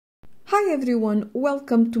Hi everyone,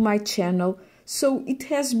 welcome to my channel. So it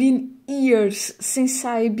has been years since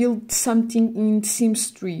I built something in Sims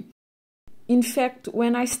 3. In fact,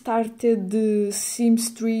 when I started the Sims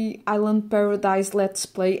 3 Island Paradise Let's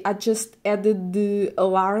Play, I just added the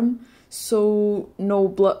alarm so no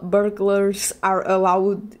burglars are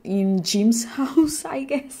allowed in Jim's house, I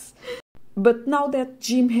guess. But now that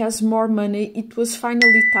Jim has more money, it was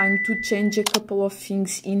finally time to change a couple of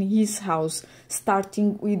things in his house,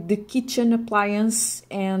 starting with the kitchen appliance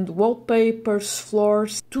and wallpapers,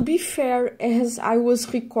 floors. To be fair, as I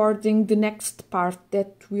was recording the next part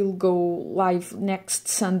that will go live next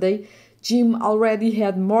Sunday, Jim already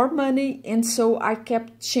had more money, and so I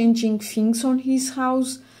kept changing things on his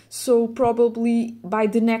house. So probably by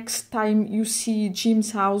the next time you see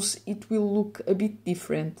Jim's house, it will look a bit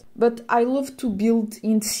different. But I love to build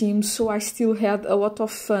in Sims, so I still had a lot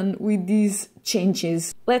of fun with these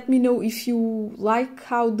changes. Let me know if you like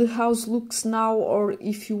how the house looks now or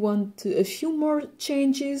if you want a few more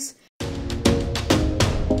changes.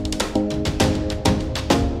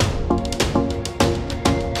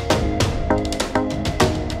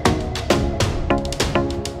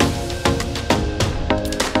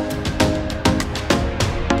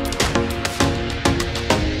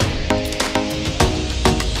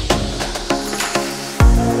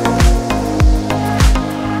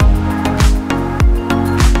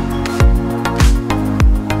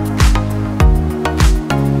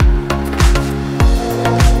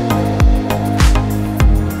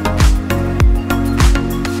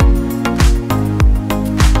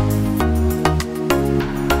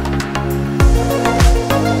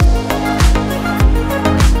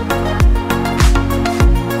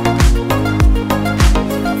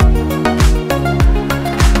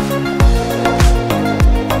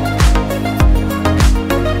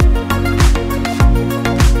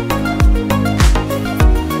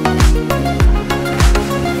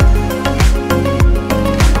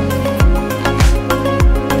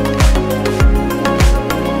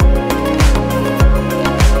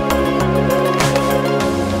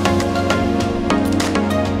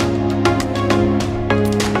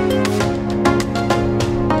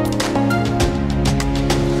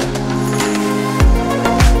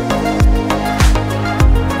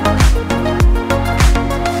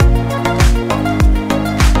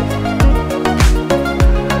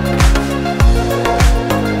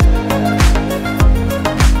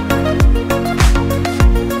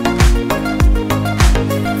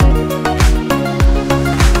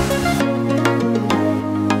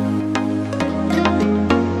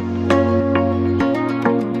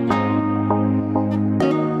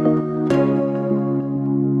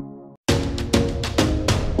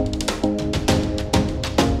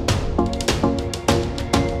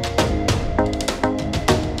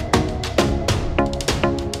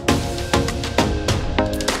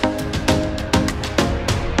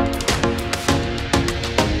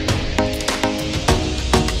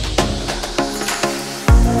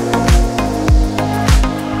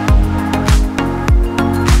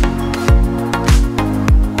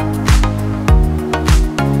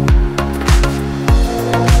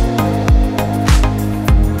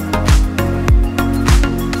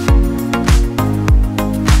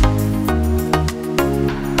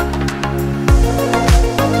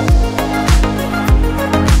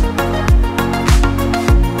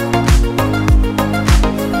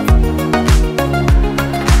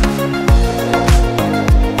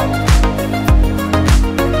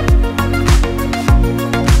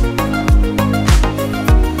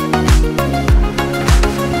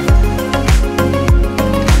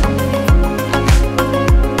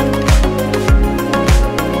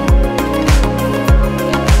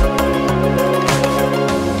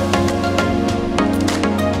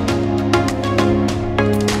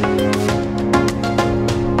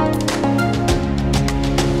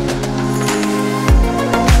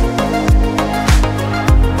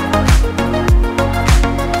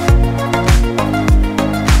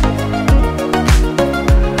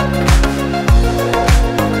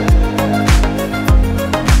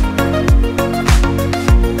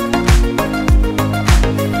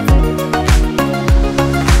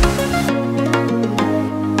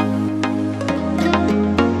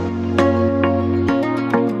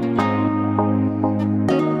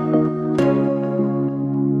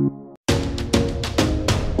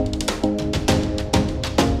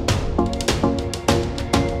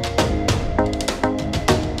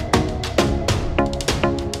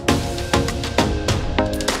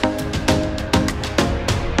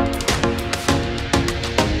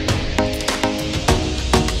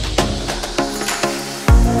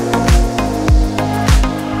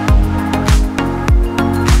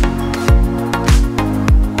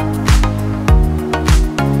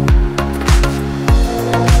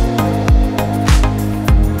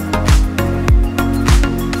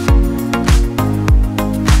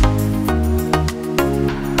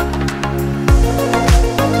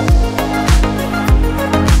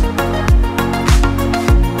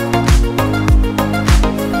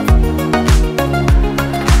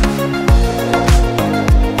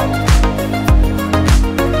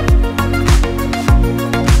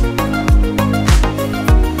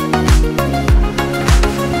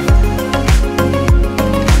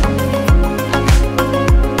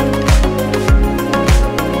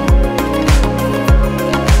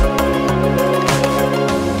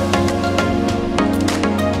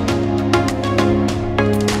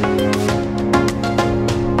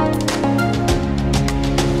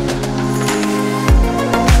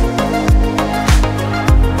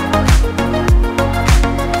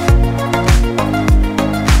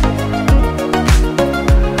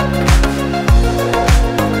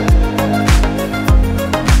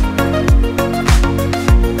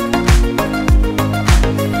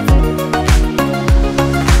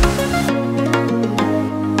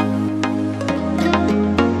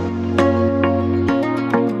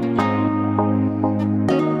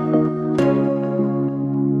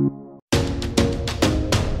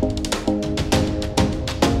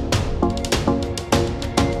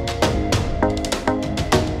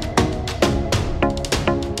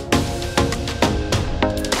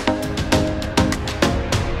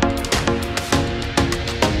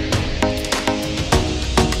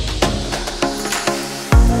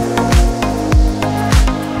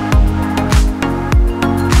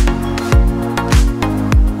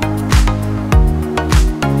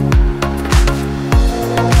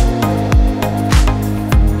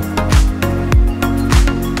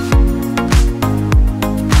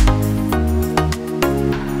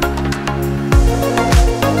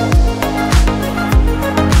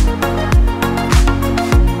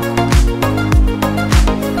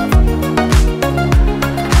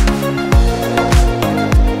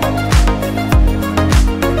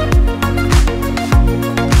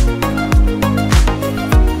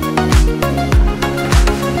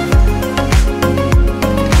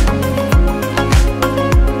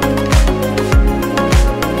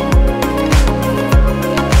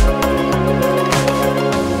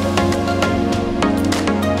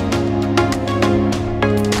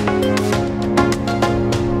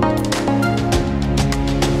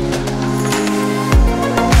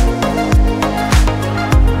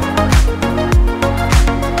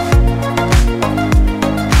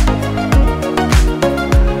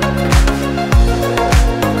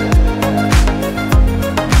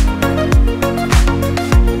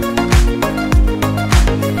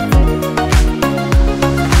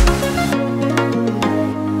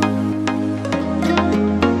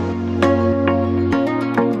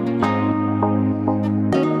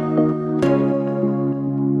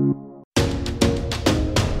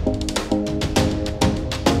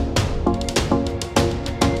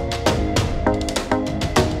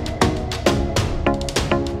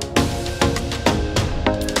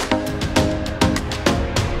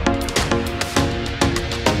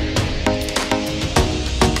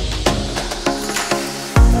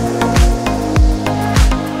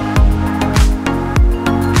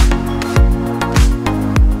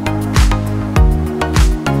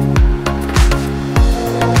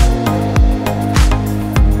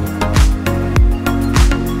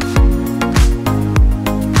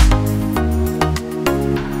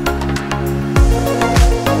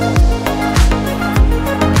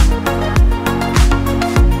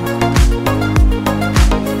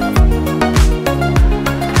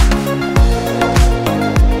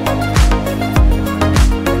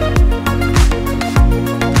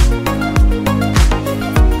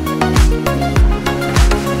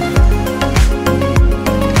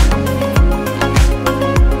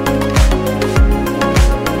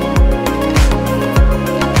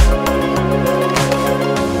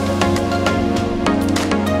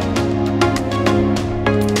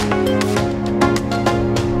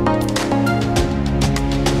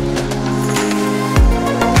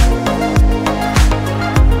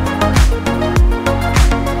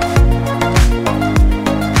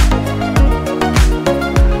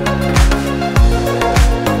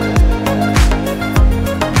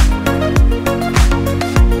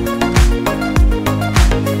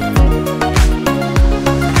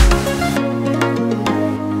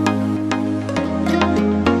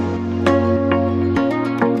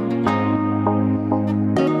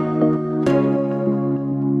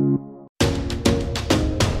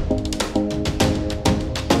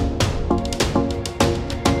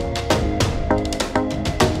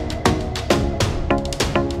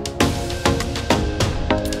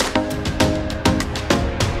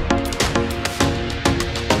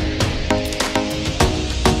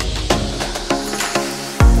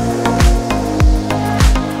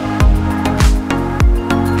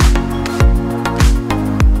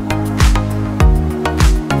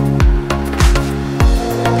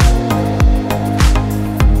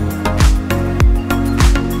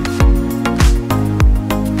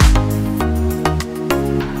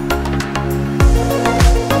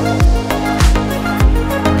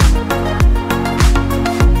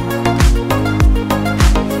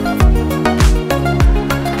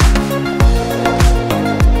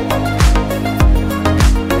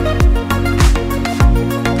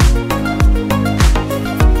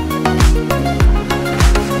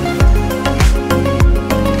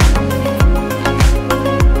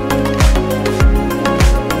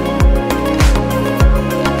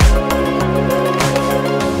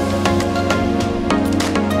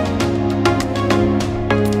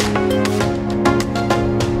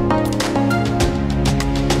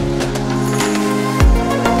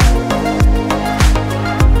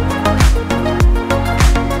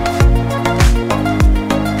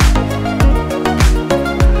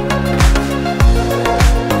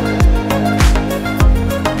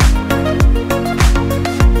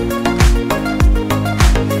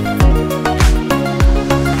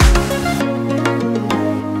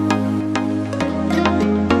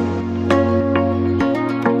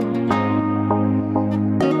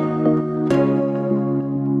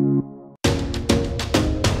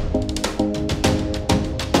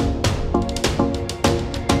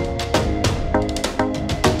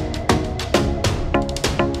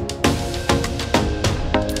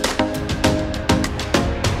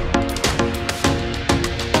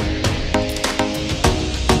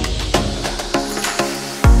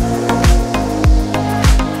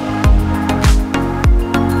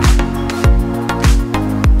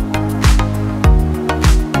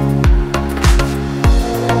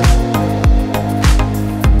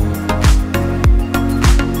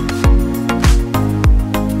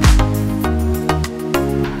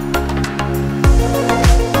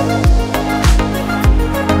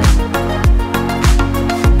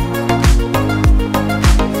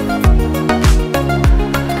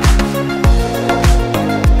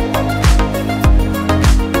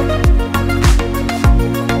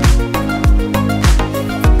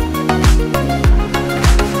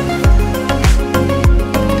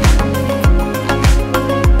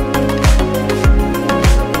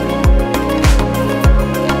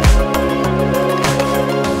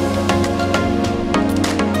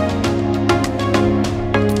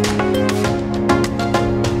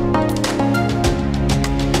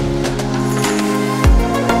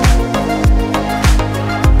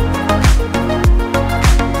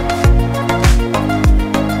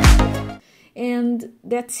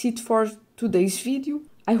 And that's it for today's video.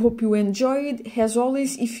 I hope you enjoyed. As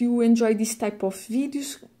always, if you enjoy this type of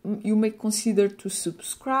videos, you may consider to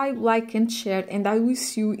subscribe, like and share, and I will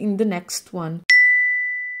see you in the next one.